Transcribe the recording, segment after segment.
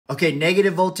Okay,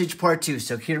 negative voltage part 2.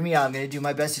 So hear me out. I'm going to do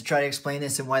my best to try to explain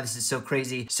this and why this is so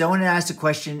crazy. Someone asked a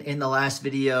question in the last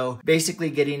video, basically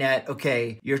getting at,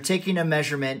 okay, you're taking a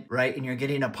measurement, right? And you're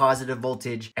getting a positive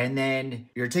voltage. And then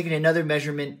you're taking another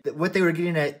measurement. What they were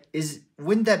getting at is,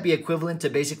 wouldn't that be equivalent to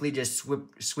basically just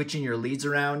switching your leads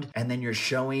around and then you're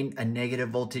showing a negative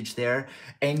voltage there?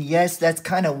 And yes, that's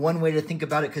kind of one way to think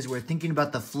about it because we're thinking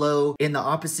about the flow in the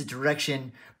opposite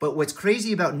direction. But what's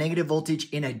crazy about negative voltage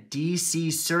in a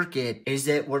DC circuit is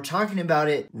that we're talking about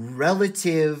it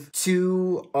relative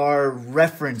to our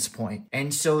reference point.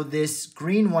 And so this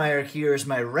green wire here is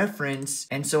my reference.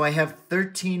 And so I have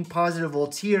 13 positive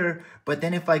volts here. But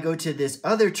then if I go to this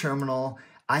other terminal,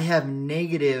 I have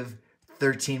negative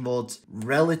 13 volts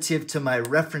relative to my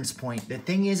reference point. The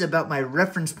thing is about my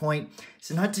reference point,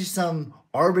 it's not just some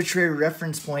arbitrary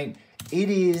reference point. It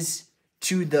is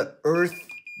to the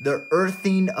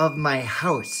earthing of my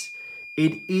house.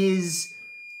 It is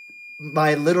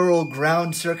my literal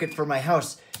ground circuit for my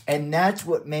house. And that's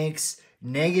what makes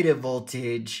negative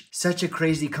voltage such a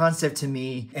crazy concept to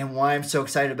me and why I'm so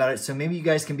excited about it. So maybe you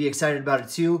guys can be excited about it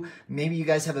too. Maybe you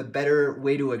guys have a better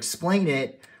way to explain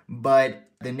it, but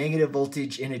the negative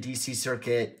voltage in a DC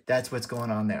circuit, that's what's going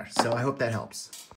on there. So I hope that helps.